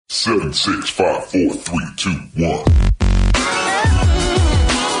7, 6, 5, 4, 3, 2, 1.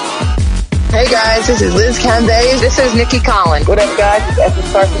 Hey guys, this is Liz Cambage. This is Nikki Collins. What up, guys? It's Esther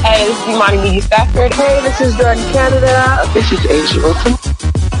Sarkis. Hey, this is Imani Media Stafford. Hey, this is Jordan Canada. This is Asia Wilson.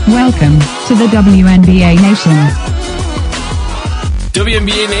 Welcome to the WNBA Nation.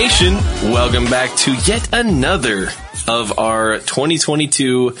 WNBA Nation, welcome back to yet another of our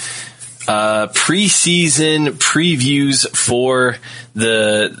 2022 preseason previews for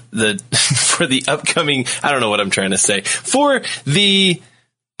the upcoming, I don't know what I'm trying to say, for the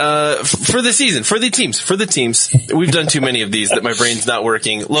season, for the teams. We've done too many of these that my brain's not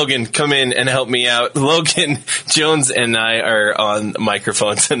working. Logan, come in and help me out. Logan Jones and I are on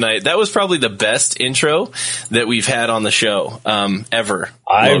microphone tonight. That was probably the best intro that we've had on the show, ever.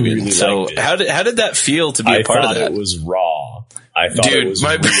 I Logan. really liked it. How did that feel to be a part of that? I thought it was raw. I thought it was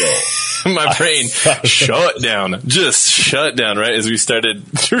real. My brain shut down right as we started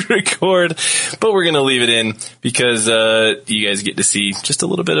to record, but we're going to leave it in because you guys get to see just a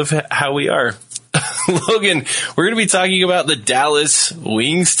little bit of how we are. Logan, we're going to be talking about the Dallas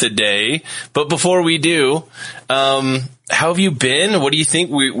Wings today, but before we do, how have you been? What do you think?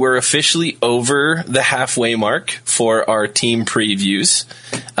 We're officially over the halfway mark for our team previews.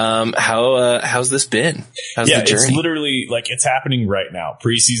 How's this been? How's the journey? It's literally like it's happening right now.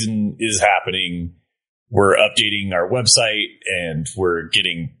 Preseason is happening. We're updating our website and we're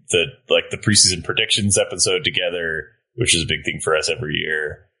getting the preseason predictions episode together, which is a big thing for us every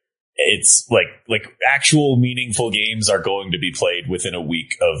year. It's like actual meaningful games are going to be played within a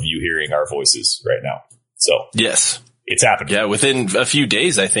week of you hearing our voices right now. So yes, it's happening. Yeah, within a few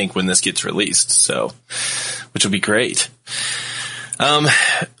days, I think, when this gets released. So, which will be great.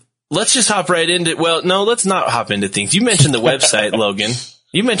 Let's just hop right into, well, no, let's not hop into things. You mentioned the website, Logan.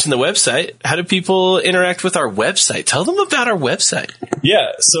 You mentioned the website. How do people interact with our website? Tell them about our website.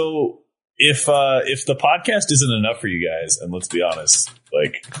 Yeah. So if the podcast isn't enough for you guys, and let's be honest,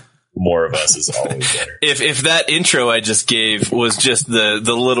 like more of us is always better. If that intro I just gave was just the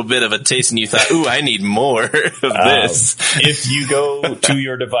little bit of a taste and you thought, ooh, I need more of this. If you go to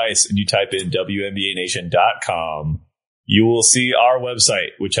your device and you type in WNBANation.com, you will see our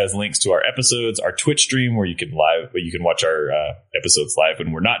website, which has links to our episodes, our Twitch stream where you can watch our episodes live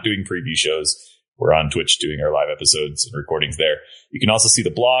when we're not doing preview shows. We're on Twitch doing our live episodes and recordings there. You can also see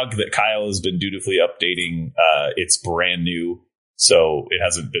the blog that Kyle has been dutifully updating. It's brand new, so it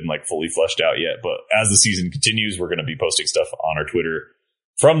hasn't been like fully fleshed out yet. But as the season continues, we're going to be posting stuff on our Twitter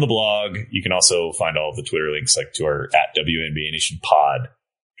from the blog. You can also find all of the Twitter links like to our @WNBA Nation Pod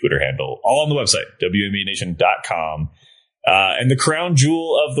Twitter handle, all on the website, WNBANation.com. And the crown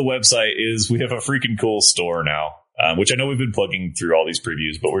jewel of the website is we have a freaking cool store now, which I know we've been plugging through all these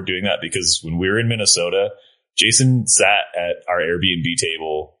previews, but we're doing that because when we were in Minnesota, Jason sat at our Airbnb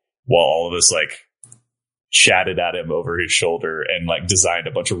table while all of us like chatted at him over his shoulder and like designed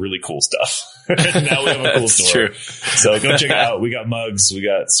a bunch of really cool stuff. And now we have a cool store. True. So go check it out. We got mugs, we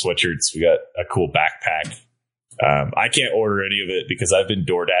got sweatshirts, we got a cool backpack. I can't order any of it because I've been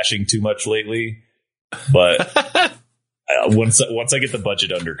door dashing too much lately, but once I get the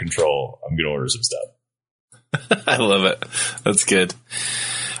budget under control, I'm going to order some stuff. I love it. That's good.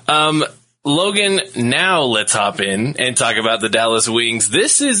 Logan, now let's hop in and talk about the Dallas Wings.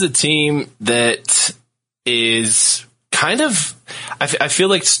 This is a team that is kind of, I feel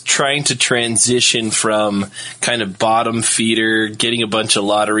like it's trying to transition from kind of bottom feeder, getting a bunch of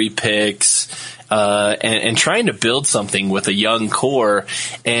lottery picks, and trying to build something with a young core.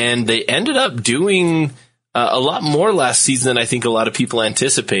 And they ended up doing a lot more last season than I think a lot of people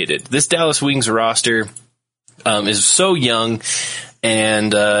anticipated. This Dallas Wings roster is so young,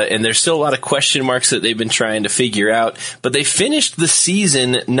 and there's still a lot of question marks that they've been trying to figure out. But they finished the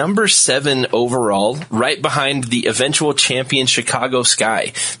season number 7 overall, right behind the eventual champion Chicago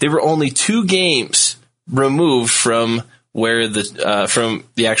Sky. They were only 2 games removed from where from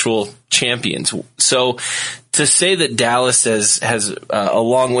the actual champions. So to say that Dallas has a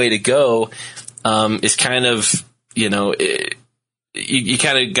long way to go is kind of, you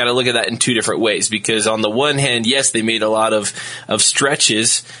kind of got to look at that in 2 different ways, because on the one hand, yes, they made a lot of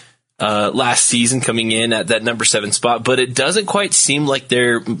stretches last season coming in at that number 7 spot, but it doesn't quite seem like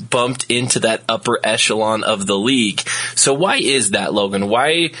they're bumped into that upper echelon of the league. So why is that, Logan?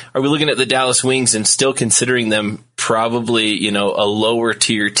 Why are we looking at the Dallas Wings and still considering them probably, a lower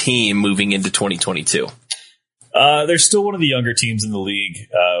tier team moving into 2022? They're still one of the younger teams in the league.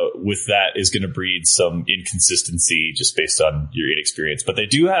 With that is going to breed some inconsistency just based on your inexperience. But they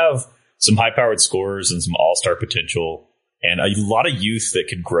do have some high-powered scorers and some all-star potential and a lot of youth that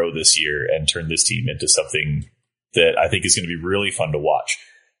could grow this year and turn this team into something that I think is going to be really fun to watch.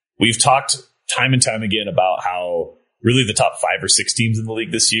 we've talked time and time again about how really the top 5 or 6 teams in the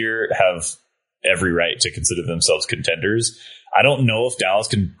league this year have every right to consider themselves contenders. I don't know if Dallas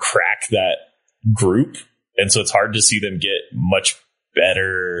can crack that group, and so it's hard to see them get much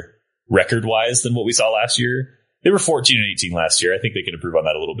better record-wise than what we saw last year. They were 14-18 last year. I think they can improve on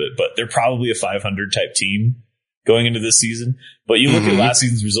that a little bit, but they're probably a 500 type team going into this season. But you look at last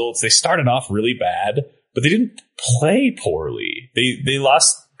season's results, they started off really bad, but they didn't play poorly. They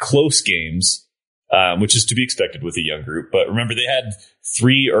lost close games, which is to be expected with a young group. But remember, they had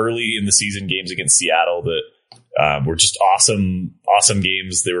 3 early in the season games against Seattle that were just awesome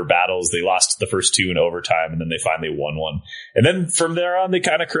games. They were battles. They lost the first 2 in overtime, and then they finally won one. And then from there on, they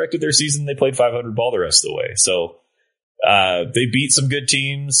kind of corrected their season. They played 500 ball the rest of the way. So they beat some good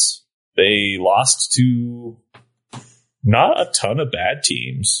teams. They lost to not a ton of bad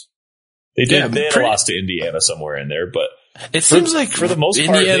teams. They did. They had a loss to Indiana somewhere in there, but it seems like for the most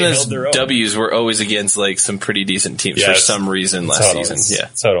part, Indiana's they held their own. W's were always against like some pretty decent teams for some reason last season.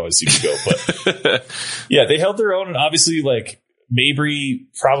 That's how it always seems to go. But yeah, they held their own, and obviously, like Mabry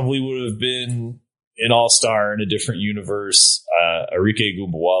probably would have been an all-star in a different universe. Arike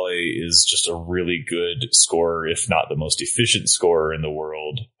Gumbawale is just a really good scorer, if not the most efficient scorer in the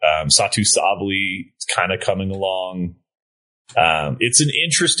world. Satu Sabli is kind of coming along. It's an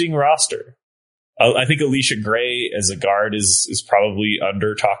interesting roster. I think Alicia Gray as a guard is probably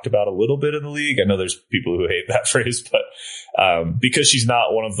under talked about a little bit in the league. I know there's people who hate that phrase, but because she's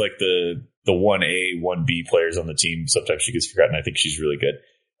not one of like the 1A, 1B players on the team, sometimes she gets forgotten. I think she's really good.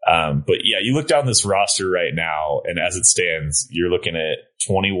 But yeah, you look down this roster right now, and as it stands, you're looking at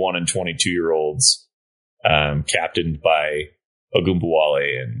 21 and 22-year-olds, captained by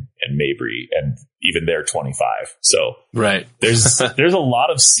Ogunbowale and Mabry, and even they're 25. So right. there's a lot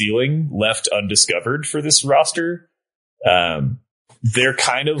of ceiling left undiscovered for this roster. They're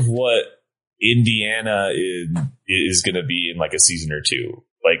kind of what Indiana is going to be in like a season or two.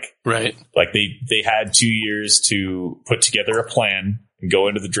 Like they had 2 years to put together a plan and go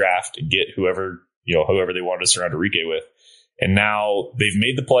into the draft and get whoever they wanted to surround Arike with. And now they've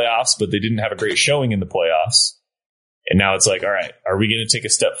made the playoffs, but they didn't have a great showing in the playoffs. And now it's like, all right, are we going to take a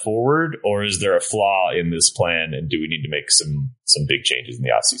step forward, or is there a flaw in this plan? And do we need to make some big changes in the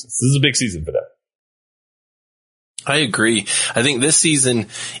offseason? This is a big season for them. I agree. I think this season,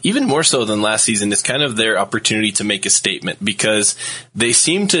 even more so than last season, is kind of their opportunity to make a statement, because they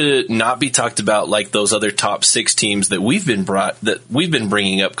seem to not be talked about like those other top 6 teams that we've been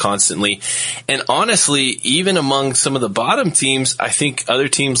bringing up constantly. And honestly, even among some of the bottom teams, I think other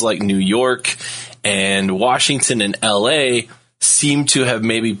teams like New York and Washington and LA seem to have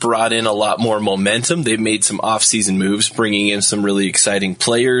maybe brought in a lot more momentum. They've made some off-season moves, bringing in some really exciting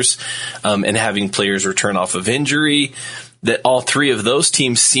players, and having players return off of injury. That all 3 of those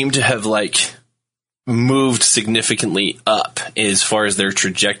teams seem to have like moved significantly up as far as their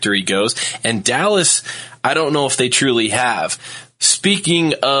trajectory goes. And Dallas, I don't know if they truly have.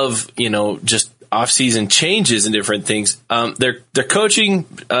 Speaking of, just off-season changes and different things, their coaching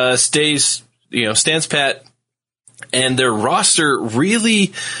stands pat. And their roster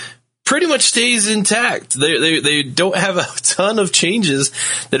really pretty much stays intact. They don't have a ton of changes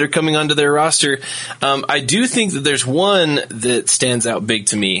that are coming onto their roster. I do think that there's one that stands out big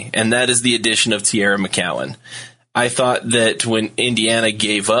to me, and that is the addition of Tierra McCowan. I thought that when Indiana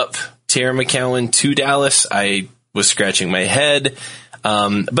gave up Tierra McCowan to Dallas, I was scratching my head.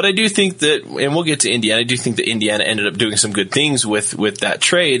 But I do think that, and we'll get to Indiana, I do think that Indiana ended up doing some good things with that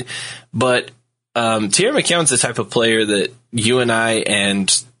trade. But Tierra McCowan's the type of player that you and I and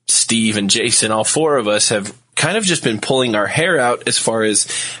Steve and Jason, all 4 of us, have kind of just been pulling our hair out as far as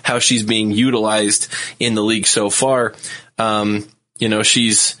how she's being utilized in the league so far.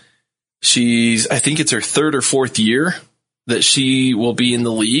 She's I think it's her 3rd or 4th year that she will be in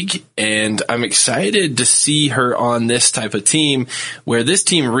the league, and I'm excited to see her on this type of team, where this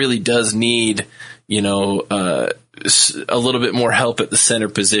team really does need, a little bit more help at the center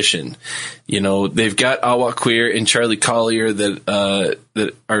position. They've got Awa Queer and Charlie Collier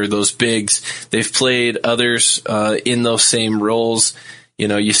that are those bigs. They've played others in those same roles.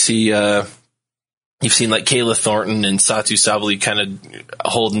 You see you've seen like Kayla Thornton and Satu Sabali kind of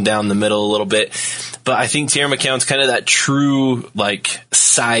holding down the middle a little bit. But I think Tierra McCowan's kind of that true like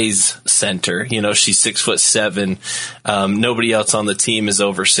size center. She's 6'7". Nobody else on the team is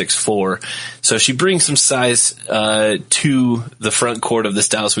over 6'4". So she brings some size to the front court of this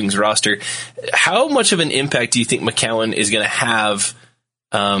Dallas Wings roster. How much of an impact do you think McCowan is going to have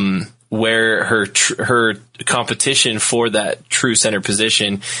where her competition for that true center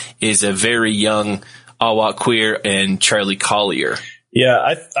position is a very young Awa Queer and Charlie Collier? Yeah,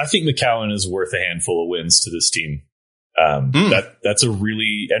 I think McCowan is worth a handful of wins to this team. That's a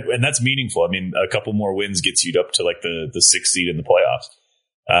really, and that's meaningful. I mean, a couple more wins gets you up to like the 6th seed in the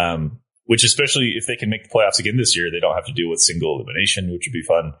playoffs. Which, especially if they can make the playoffs again this year, they don't have to deal with single elimination, which would be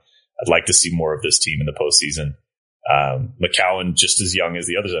fun. I'd like to see more of this team in the postseason. McCowan, just as young as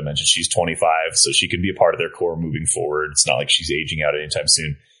the others I mentioned, she's 25, so she can be a part of their core moving forward. It's not like she's aging out anytime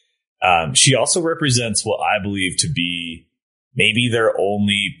soon. She also represents what I believe to be maybe their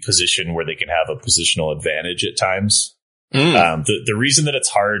only position where they can have a positional advantage at times. The reason that it's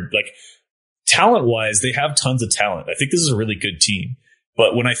hard, like talent wise, they have tons of talent. I think this is a really good team.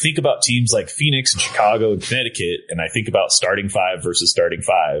 But when I think about teams like Phoenix and Chicago and Connecticut, and I think about starting 5 versus starting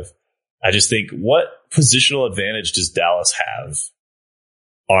 5, I just think, what positional advantage does Dallas have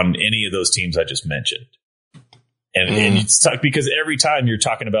on any of those teams I just mentioned? And it's tough because every time you're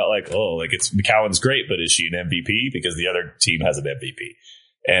talking about like, oh, like it's McCowan's great, but is she an MVP? Because the other team has an MVP.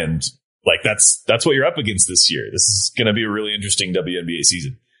 And like, that's what you're up against this year. This is going to be a really interesting WNBA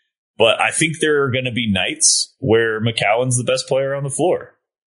season. But I think there are going to be nights where McCowan's the best player on the floor.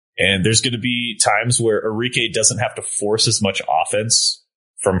 And there's going to be times where Arike doesn't have to force as much offense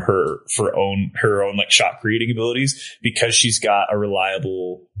from her own like shot creating abilities because she's got a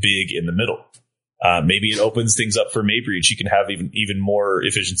reliable big in the middle. Maybe it opens things up for Mabry and she can have even more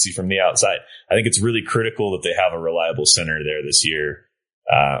efficiency from the outside. I think it's really critical that they have a reliable center there this year.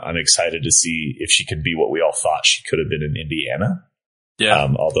 I'm excited to see if she can be what we all thought she could have been in Indiana. Yeah.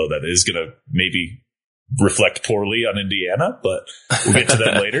 Although that is going to maybe reflect poorly on Indiana, but we'll get to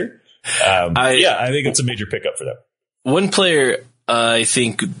them later. I think it's a major pickup for them. One player I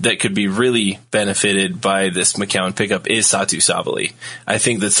think that could be really benefited by this McCowan pickup is Satu Sabali. I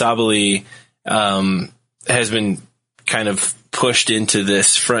think that Sabali has been kind of pushed into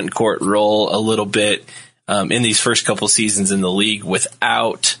this front court role a little bit in these first couple seasons in the league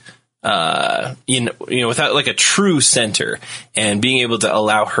without without like a true center, and being able to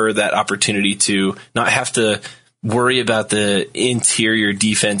allow her that opportunity to not have to worry about the interior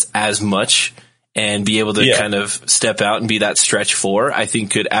defense as much and be able to kind of step out and be that stretch 4, I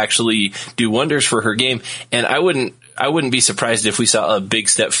think could actually do wonders for her game. And I wouldn't be surprised if we saw a big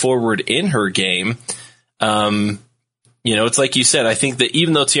step forward in her game. It's like you said, I think that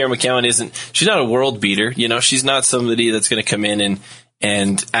even though Tiara McCowan she's not a world beater, she's not somebody that's going to come in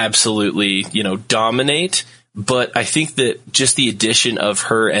and absolutely, dominate. But I think that just the addition of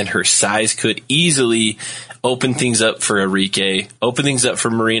her and her size could easily open things up for Arike, open things up for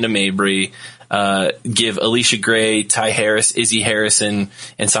Marina Mabry, give Alicia Gray, Ty Harris, Izzy Harrison,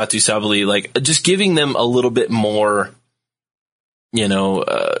 and Satu Sabali, like just giving them a little bit more,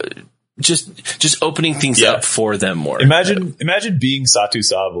 just opening things up for them more. Imagine being Satu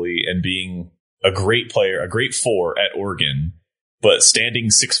Sabali and being a great player, a great 4 at Oregon, but standing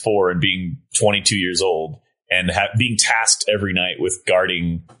 6'4" and being 22 years old and being tasked every night with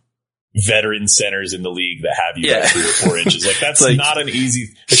guarding veteran centers in the league that have you by 3 or 4 inches. Like that's like, not an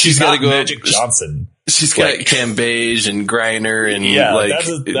easy. She's got to go Magic Johnson. She's got Cam Beige and Griner and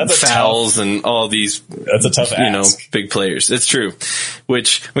that's Fouls and all these. That's a tough ask. Big players. It's true.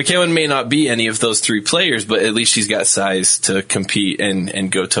 Which McCowan may not be any of those 3 players, but at least she's got size to compete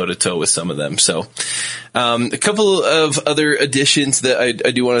and go toe to toe with some of them. So, a couple of other additions that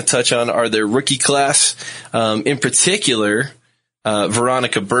I do want to touch on are their rookie class. In particular,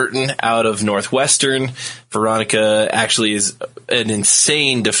 Veronica Burton out of Northwestern. Veronica actually is an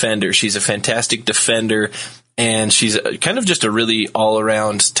insane defender. She's a fantastic defender, and she's kind of just a really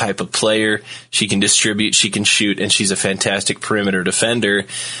all-around type of player. She can distribute, she can shoot, and she's a fantastic perimeter defender,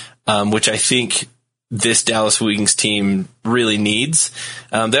 which I think this Dallas Wings team really needs.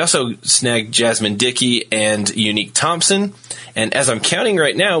 They also snagged Jasmine Dickey and Unique Thompson. And as I'm counting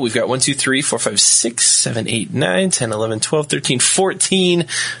right now, we've got 1, 2, 3, 4, 5, 6, 7, 8, 9, 10, 11, 12, 13, 14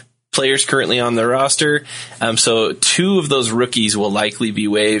 players currently on the roster. So 2 of those rookies will likely be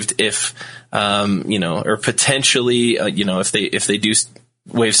waived if, or potentially, if they do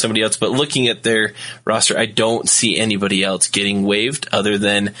waive somebody else. But looking at their roster, I don't see anybody else getting waived other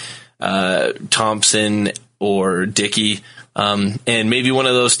than Thompson or Dickey. And maybe one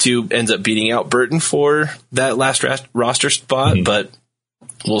of those 2 ends up beating out Burton for that last roster spot, but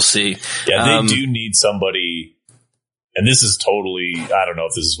we'll see. Yeah, they do need somebody, and this is totally, I don't know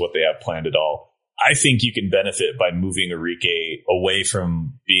if this is what they have planned at all. I think you can benefit by moving Arike away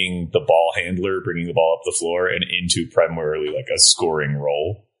from being the ball handler, bringing the ball up the floor, and into primarily like a scoring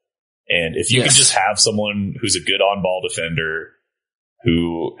role. And if you can just have someone who's a good on-ball defender,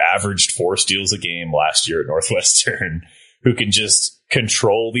 who averaged 4 steals a game last year at Northwestern, who can just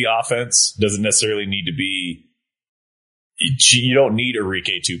control the offense, doesn't necessarily need to be, you don't need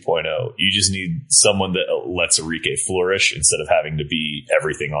Enrique 2.0. You just need someone that lets Enrique flourish instead of having to be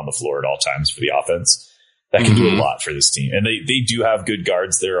everything on the floor at all times for the offense. That can do a lot for this team. And they do have good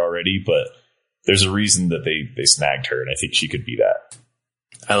guards there already, but there's a reason that they snagged her, and I think she could be that.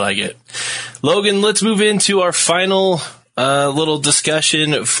 I like it. Logan, let's move into our final little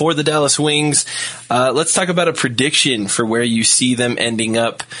discussion for the Dallas Wings. Let's talk about a prediction for where you see them ending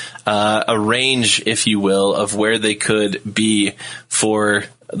up, a range, if you will, of where they could be for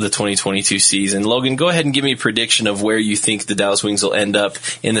the 2022 season. Logan, go ahead and give me a prediction of where you think the Dallas Wings will end up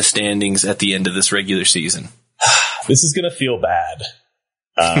in the standings at the end of this regular season. This is going to feel bad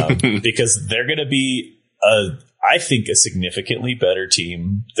because they're going to be, I think, a significantly better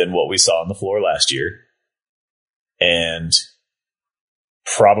team than what we saw on the floor last year, and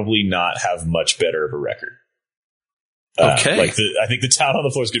probably not have much better of a record. Okay. I think the talent on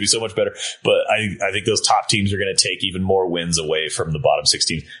the floor is going to be so much better, but I think those top teams are going to take even more wins away from the bottom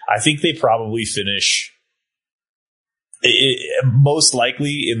 16. I think they probably finish most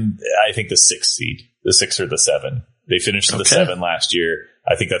likely in, I think, the 6th seed, the 6 or the 7. They finished the 7 last year.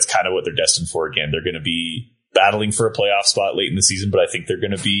 I think that's kind of what they're destined for again. They're going to be battling for a playoff spot late in the season, but I think they're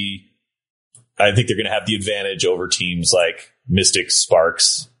going to have the advantage over teams like Mystics,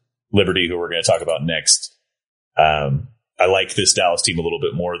 Sparks, Liberty, who we're going to talk about next. I like this Dallas team a little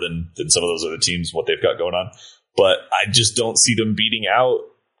bit more than some of those other teams, what they've got going on. But I just don't see them beating out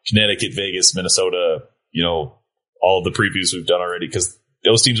Connecticut, Vegas, Minnesota, all of the previews we've done already, because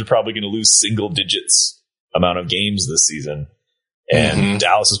those teams are probably going to lose single digits amount of games this season. And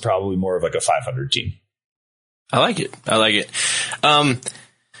Dallas is probably more of like a 500 team. I like it.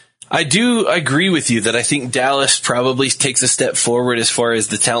 I do agree with you that I think Dallas probably takes a step forward as far as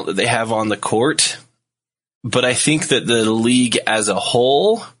the talent that they have on the court. But I think that the league as a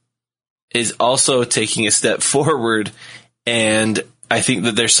whole is also taking a step forward. And I think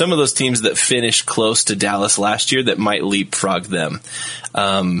that there's some of those teams that finished close to Dallas last year that might leapfrog them.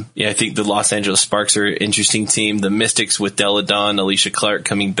 I think the Los Angeles Sparks are an interesting team. The Mystics with Della Dawn, Alicia Clark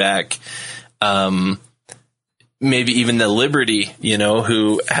coming back. Maybe even the Liberty,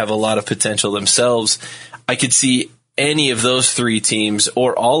 who have a lot of potential themselves. I could see any of those 3 teams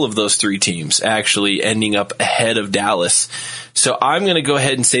or all of those 3 teams actually ending up ahead of Dallas. So I'm going to go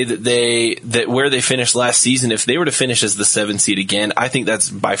ahead and say that where they finished last season, if they were to finish as the 7 seed again, I think that's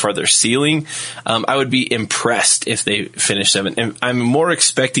by far their ceiling. I would be impressed if they finish 7. And I'm more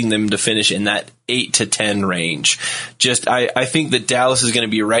expecting them to finish in that 8 to 10 range. I think that Dallas is going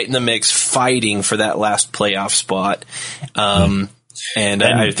to be right in the mix fighting for that last playoff spot. And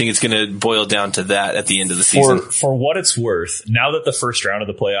I think it's going to boil down to that at the end of the season. For what it's worth, now that the first round of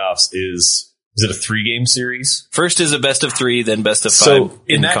the playoffs is it a 3-game series? First is a best of 3, then best of 5 so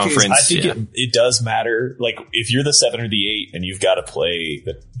in that conference. Case, I think it does matter. Like, if you're the 7 or the 8 and you've got to play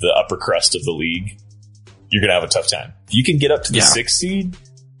the upper crust of the league, you're going to have a tough time. If you can get up to the 6th seed,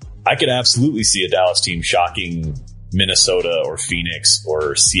 I could absolutely see a Dallas team shocking Minnesota or Phoenix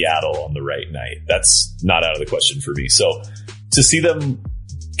or Seattle on the right night. That's not out of the question for me. So to see them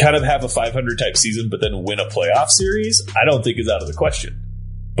kind of have a 500 type season, but then win a playoff series, I don't think is out of the question.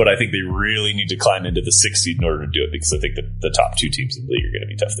 But I think they really need to climb into the 6th seed in order to do it, because I think that the top 2 teams in the league are going to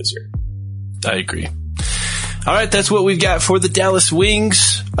be tough this year. I agree. All right, that's what we've got for the Dallas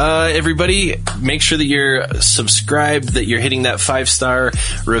Wings. Everybody, make sure that you're subscribed, that you're hitting that 5-star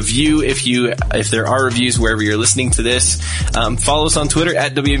review if there are reviews wherever you're listening to this. Follow us on Twitter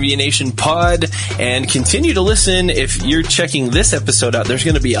at WNBA Nation Pod, and continue to listen. If you're checking this episode out, there's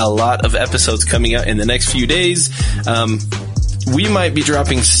going to be a lot of episodes coming out in the next few days. We might be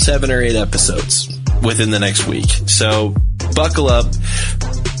dropping 7 or 8 episodes within the next week. So buckle up.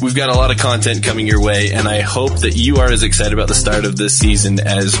 We've got a lot of content coming your way, and I hope that you are as excited about the start of this season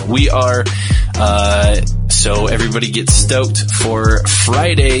as we are. So everybody get stoked for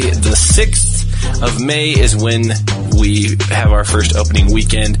Friday, the 6th of May is when we have our first opening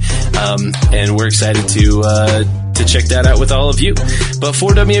weekend. And we're excited to check that out with all of you. But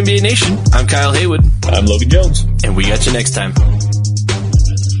for WNBA Nation, I'm Kyle Haywood. I'm Logan Jones. And we got you next time.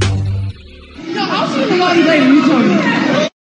 I'll see the body later, you told me.